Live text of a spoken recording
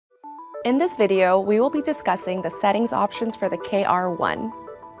In this video, we will be discussing the settings options for the KR-1.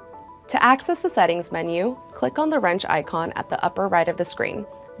 To access the settings menu, click on the wrench icon at the upper right of the screen.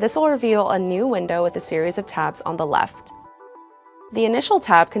 This will reveal a new window with a series of tabs on the left. The initial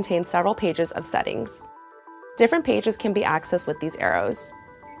tab contains several pages of settings. Different pages can be accessed with these arrows.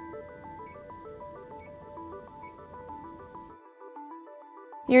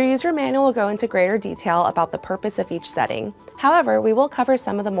 Your user manual will go into greater detail about the purpose of each setting. However, we will cover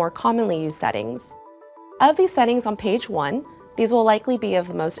some of the more commonly used settings. Of these settings on page 1, these will likely be of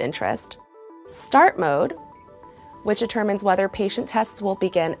the most interest. Start mode, which determines whether patient tests will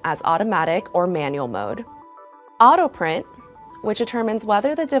begin as automatic or manual mode. Auto print, which determines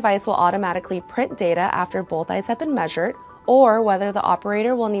whether the device will automatically print data after both eyes have been measured, or whether the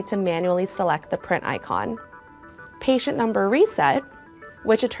operator will need to manually select the print icon. Patient number reset,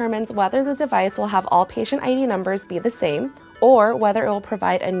 which determines whether the device will have all patient ID numbers be the same, or whether it will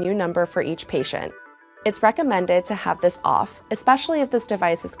provide a new number for each patient. It's recommended to have this off, especially if this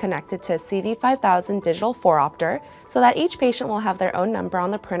device is connected to a CV5000 digital 4-opter, so that each patient will have their own number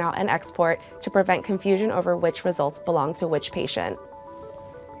on the printout and export to prevent confusion over which results belong to which patient.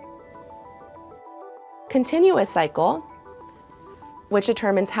 Continuous cycle, which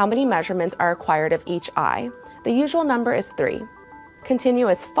determines how many measurements are required of each eye. The usual number is 3.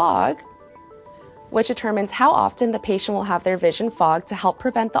 Continuous fog, which determines how often the patient will have their vision fogged to help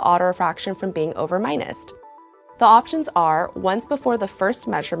prevent the autorefraction from being over-minused. The options are once before the first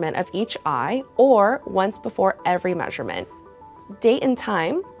measurement of each eye or once before every measurement. Date and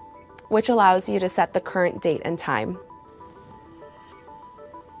time, which allows you to set the current date and time.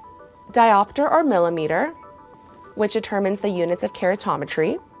 Diopter or millimeter, which determines the units of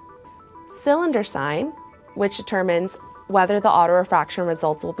keratometry. Cylinder sign, which determines whether the autorefraction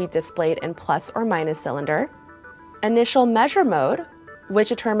results will be displayed in plus or minus cylinder. Initial measure mode, which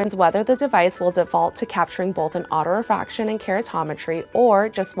determines whether the device will default to capturing both an autorefraction and keratometry or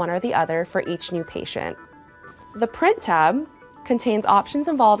just one or the other for each new patient. The print tab contains options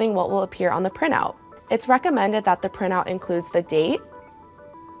involving what will appear on the printout. It's recommended that the printout includes the date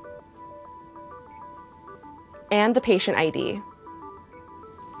and the patient ID.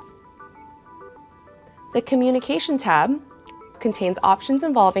 The Communication tab contains options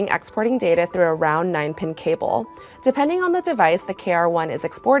involving exporting data through a round 9-pin cable. Depending on the device the KR-1 is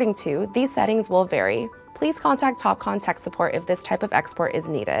exporting to, these settings will vary. Please contact Topcon tech support if this type of export is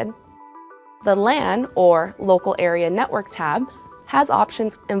needed. The LAN, or Local Area Network tab, has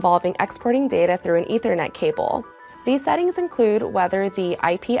options involving exporting data through an Ethernet cable. These settings include whether the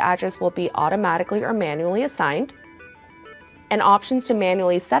IP address will be automatically or manually assigned, and options to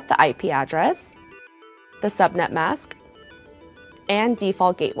manually set the IP address, the subnet mask, and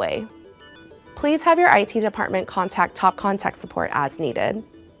default gateway. Please have your IT department contact Topcon tech support as needed.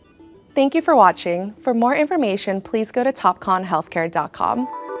 Thank you for watching. For more information, please go to topconhealthcare.com.